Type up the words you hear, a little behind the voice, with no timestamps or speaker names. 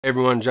Hey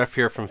everyone, Jeff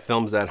here from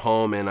Films at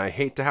Home, and I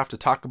hate to have to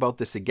talk about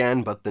this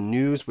again, but the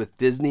news with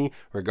Disney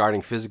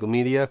regarding physical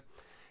media,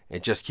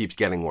 it just keeps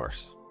getting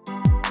worse.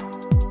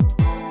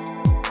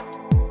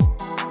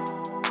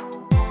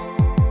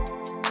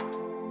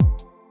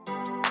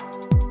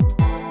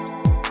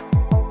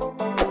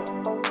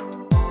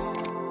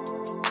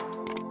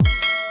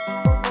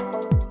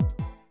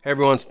 Hey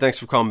everyone, so thanks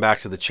for coming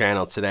back to the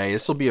channel today.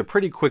 This will be a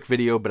pretty quick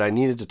video, but I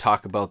needed to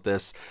talk about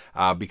this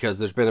because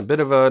there's been a bit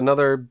of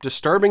another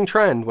disturbing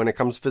trend when it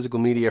comes to physical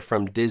media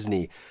from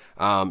Disney.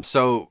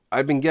 So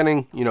I've been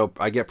getting,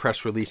 I get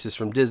press releases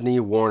from Disney,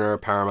 Warner,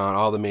 Paramount,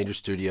 all the major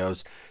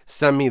studios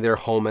send me their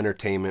home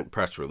entertainment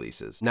press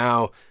releases.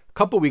 Now, a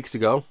couple weeks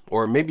ago,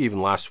 or maybe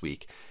even last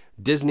week,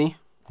 Disney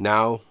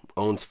now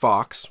owns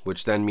Fox,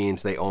 which then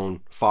means they own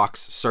Fox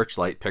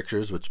Searchlight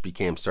Pictures, which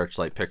became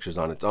Searchlight Pictures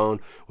on its own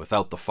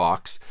without the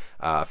Fox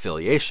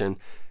affiliation.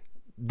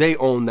 They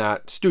own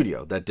that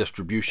studio, that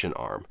distribution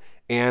arm.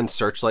 And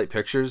Searchlight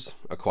Pictures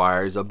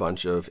acquires a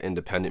bunch of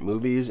independent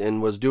movies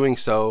and was doing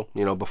so,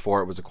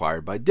 before it was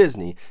acquired by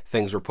Disney.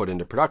 Things were put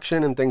into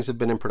production and things have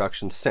been in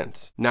production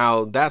since.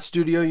 Now, that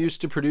studio used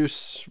to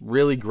produce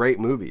really great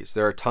movies.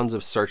 There are tons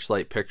of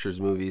Searchlight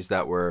Pictures movies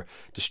that were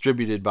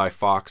distributed by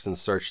Fox and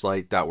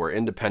Searchlight that were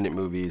independent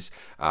movies,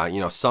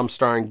 some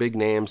starring big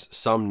names,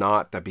 some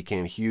not, that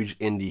became huge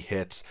indie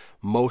hits,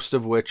 most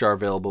of which are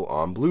available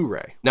on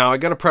Blu-ray. Now, I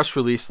got a press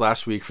release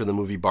last week for the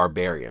movie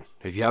Barbarian.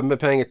 If you haven't been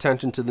paying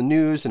attention to the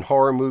news and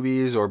horror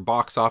movies or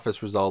box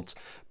office results,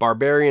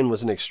 Barbarian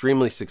was an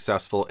extremely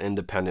successful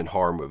independent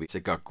horror movie.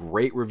 It got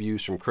great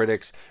reviews from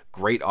critics,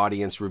 great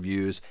audience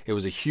reviews. It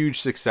was a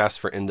huge success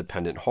for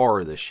independent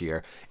horror this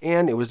year,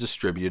 and it was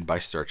distributed by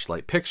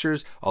Searchlight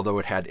Pictures, although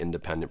it had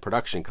independent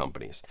production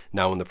companies.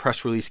 Now, when the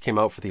press release came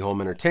out for the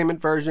home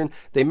entertainment version,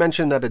 they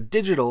mentioned that a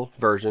digital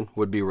version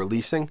would be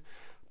releasing,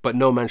 but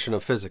no mention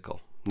of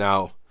physical.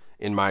 Now,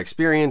 in my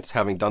experience,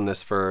 having done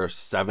this for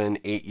 7,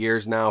 8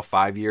 years now,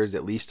 5 years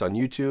at least on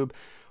YouTube,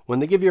 when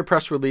they give you a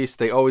press release,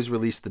 they always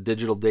release the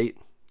digital date,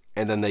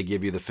 and then they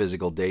give you the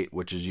physical date,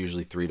 which is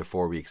usually 3 to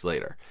 4 weeks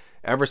later.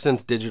 Ever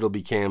since digital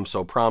became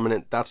so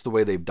prominent, that's the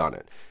way they've done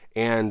it.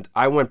 And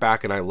I went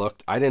back and I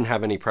looked. I didn't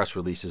have any press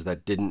releases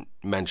that didn't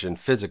mention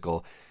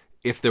physical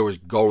if there was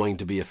going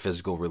to be a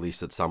physical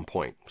release at some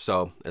point.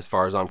 So as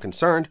far as I'm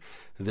concerned,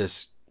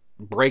 this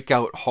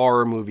breakout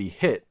horror movie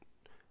hit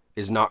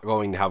is not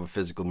going to have a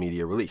physical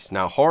media release.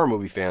 Now, horror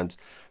movie fans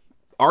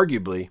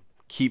arguably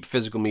keep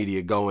physical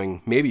media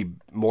going maybe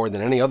more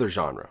than any other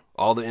genre.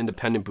 All the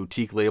independent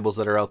boutique labels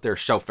that are out there,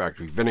 Shout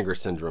Factory, Vinegar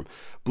Syndrome,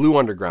 Blue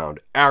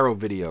Underground, Arrow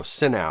Video,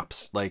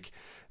 Synapse,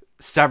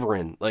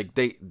 Severin,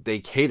 they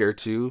cater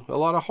to a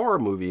lot of horror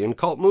movie and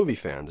cult movie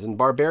fans, and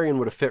Barbarian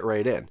would have fit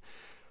right in.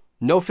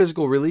 No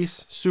physical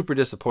release, super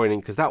disappointing,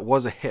 because that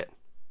was a hit,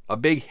 a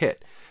big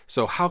hit.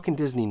 So how can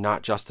Disney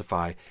not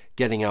justify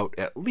getting out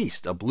at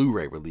least a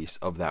Blu-ray release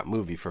of that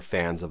movie for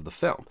fans of the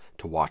film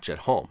to watch at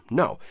home?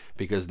 No,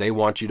 because they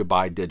want you to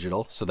buy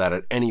digital so that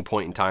at any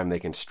point in time they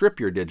can strip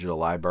your digital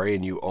library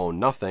and you own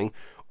nothing,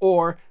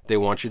 or they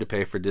want you to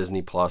pay for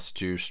Disney Plus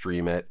to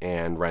stream it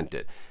and rent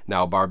it.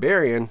 Now,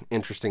 Barbarian,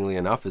 interestingly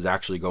enough, is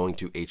actually going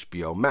to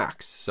HBO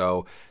Max.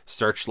 So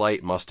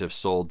Searchlight must have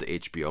sold to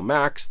HBO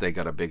Max. They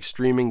got a big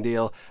streaming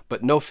deal,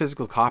 but no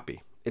physical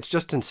copy. It's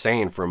just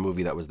insane for a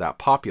movie that was that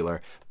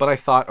popular, but I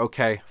thought,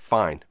 okay,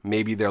 fine.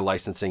 Maybe they're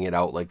licensing it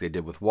out like they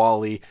did with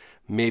WALL-E.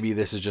 Maybe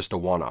this is just a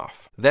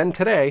one-off. Then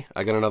today,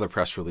 I got another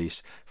press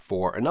release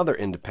for another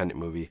independent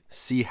movie,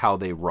 See How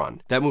They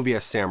Run. That movie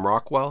has Sam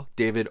Rockwell,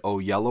 David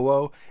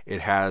Oyelowo.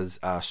 It has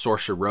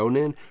Saoirse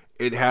Ronan.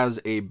 It has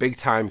a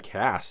big-time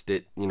cast.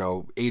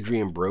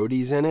 Adrian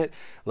Brody's in it.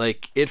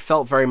 It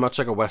felt very much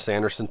like a Wes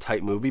Anderson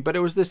type movie, but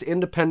it was this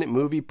independent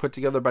movie put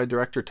together by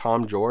director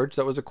Tom George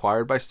that was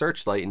acquired by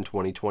Searchlight in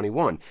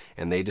 2021,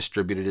 and they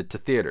distributed it to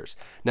theaters.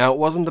 Now, it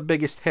wasn't the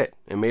biggest hit.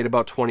 It made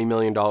about $20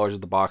 million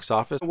at the box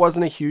office. It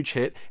wasn't a huge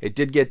hit. It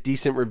did get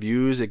decent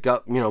reviews. It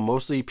got,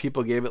 mostly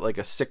people gave it like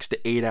a 6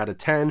 to 8 out of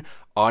 10.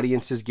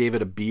 Audiences gave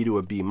it a B to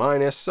a B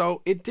minus,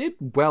 so it did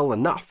well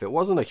enough. It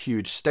wasn't a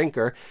huge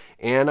stinker,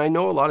 and I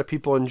know a lot of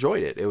people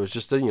enjoyed it. It was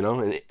just an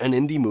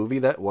indie movie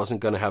that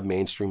wasn't going to have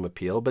mainstream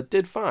appeal, but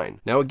did fine.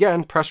 Now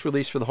again, press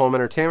release for the home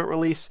entertainment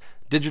release,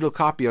 digital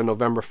copy on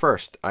November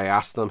 1st. I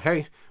asked them,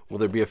 hey, will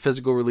there be a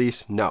physical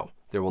release? No,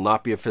 there will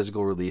not be a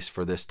physical release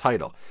for this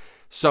title.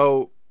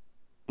 So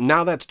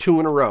now that's 2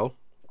 in a row,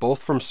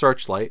 both from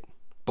Searchlight,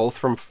 both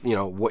from,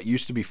 what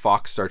used to be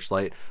Fox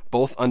Searchlight,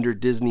 both under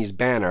Disney's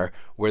banner,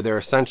 where they're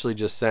essentially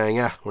just saying,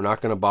 we're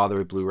not going to bother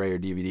with Blu-ray or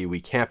DVD. We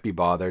can't be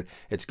bothered.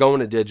 It's going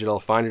to digital.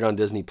 Find it on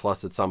Disney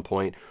Plus at some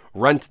point.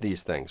 Rent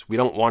these things. We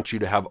don't want you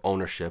to have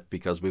ownership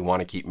because we want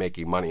to keep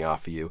making money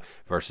off of you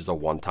versus a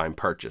one-time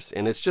purchase.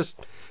 And it's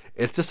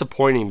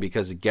disappointing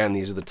because, again,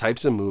 these are the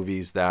types of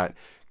movies that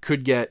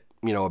could get,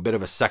 a bit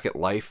of a second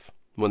life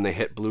when they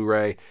hit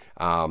Blu-ray.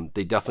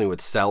 They definitely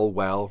would sell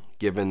well,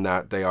 given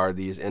that they are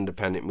these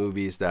independent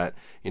movies that,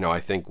 I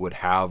think would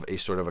have a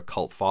sort of a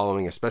cult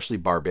following. Especially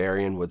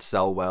Barbarian would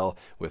sell well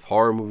with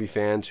horror movie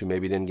fans who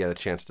maybe didn't get a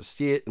chance to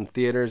see it in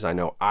theaters. I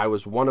know I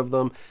was one of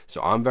them,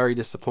 so I'm very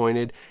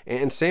disappointed.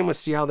 And same with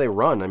See How They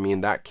Run. I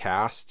mean, that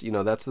cast,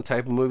 that's the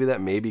type of movie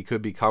that maybe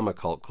could become a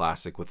cult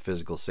classic with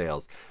physical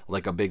sales,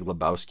 like a Big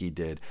Lebowski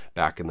did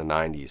back in the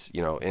 90s,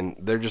 and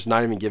they're just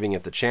not even giving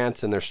it the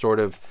chance, and they're sort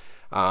of,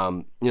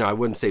 I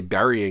wouldn't say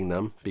burying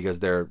them, because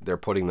they're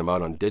putting them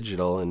out on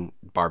digital and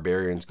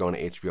Barbarian's going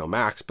to HBO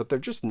Max, but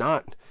they're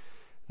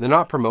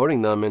not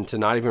promoting them, and to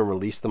not even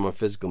release them on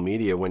physical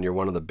media when you're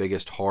one of the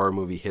biggest horror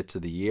movie hits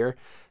of the year,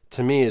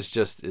 to me it's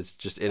just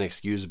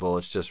inexcusable.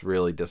 It's just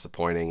really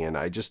disappointing, and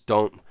I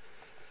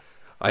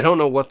don't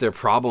know what their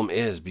problem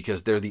is,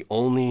 because they're the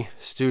only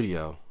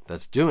studio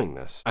that's doing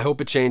this. I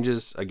hope it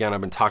changes. Again, I've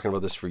been talking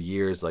about this for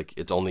years. Like,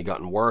 it's only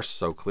gotten worse,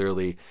 so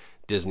clearly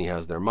Disney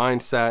has their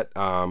mindset,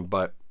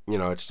 but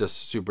it's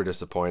just super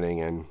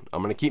disappointing, and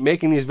I'm going to keep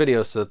making these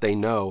videos so that they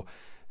know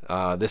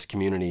this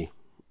community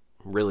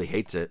really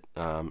hates it,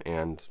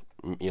 and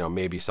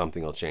maybe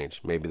something will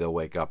change. Maybe they'll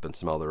wake up and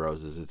smell the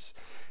roses.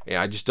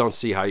 I just don't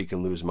see how you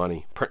can lose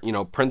money.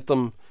 Print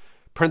them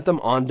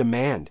on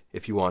demand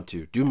if you want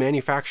to. Do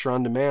manufacture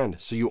on demand,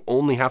 so you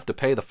only have to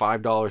pay the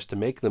 $5 to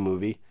make the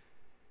movie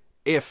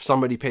if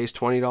somebody pays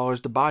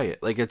 $20 to buy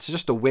it. Like, it's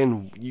just a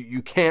win.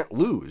 You can't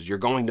lose. You're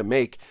going to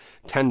make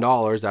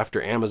 $10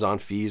 after Amazon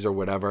fees or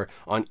whatever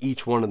on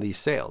each one of these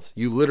sales.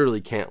 You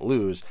literally can't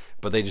lose,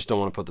 but they just don't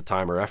want to put the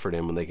time or effort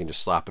in when they can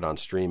just slap it on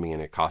streaming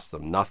and it costs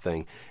them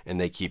nothing,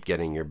 and they keep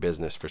getting your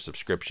business for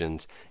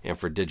subscriptions and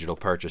for digital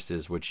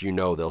purchases, which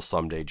they'll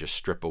someday just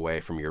strip away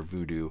from your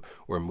Vudu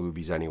or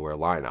Movies Anywhere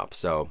lineup.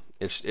 So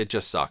it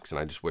just sucks, and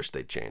I just wish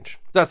they'd change.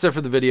 That's it for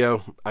the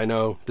video. I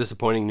know,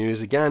 disappointing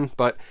news again,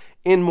 but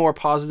in more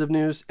positive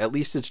news, at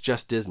least it's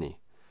just Disney.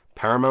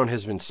 Paramount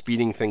has been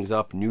speeding things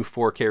up, new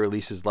 4K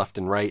releases left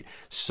and right.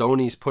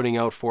 Sony's putting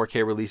out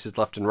 4K releases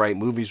left and right.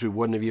 Movies we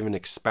wouldn't have even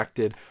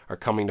expected are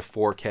coming to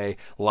 4K.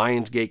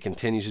 Lionsgate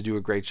continues to do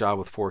a great job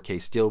with 4K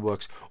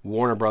steelbooks.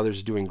 Warner Brothers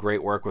is doing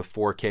great work with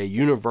 4K.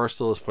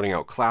 Universal is putting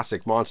out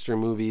classic monster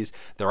movies.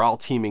 They're all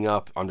teaming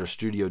up under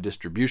studio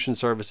distribution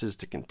services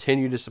to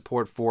continue to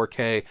support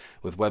 4K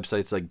with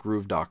websites like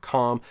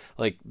groove.com.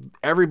 Like,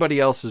 everybody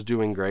else is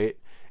doing great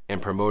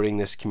and promoting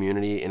this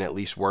community and at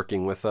least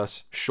working with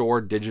us.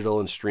 Sure, digital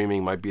and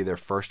streaming might be their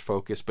first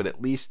focus, but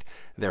at least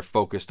they're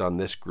focused on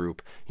this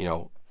group.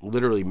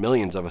 Literally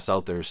millions of us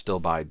out there still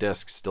buy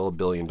discs, still a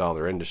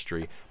billion-dollar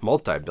industry,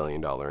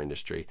 multi-billion-dollar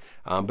industry.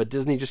 But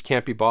Disney just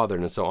can't be bothered.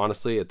 And so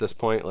honestly, at this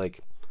point,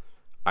 like,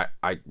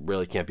 I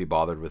really can't be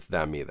bothered with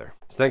them either.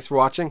 So thanks for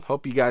watching.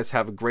 Hope you guys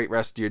have a great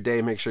rest of your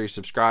day. Make sure you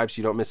subscribe so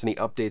you don't miss any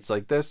updates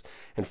like this,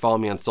 and follow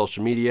me on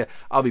social media.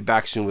 I'll be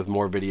back soon with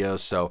more videos,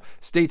 so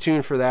stay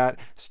tuned for that.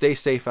 Stay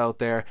safe out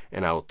there,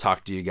 and I will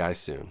talk to you guys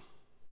soon.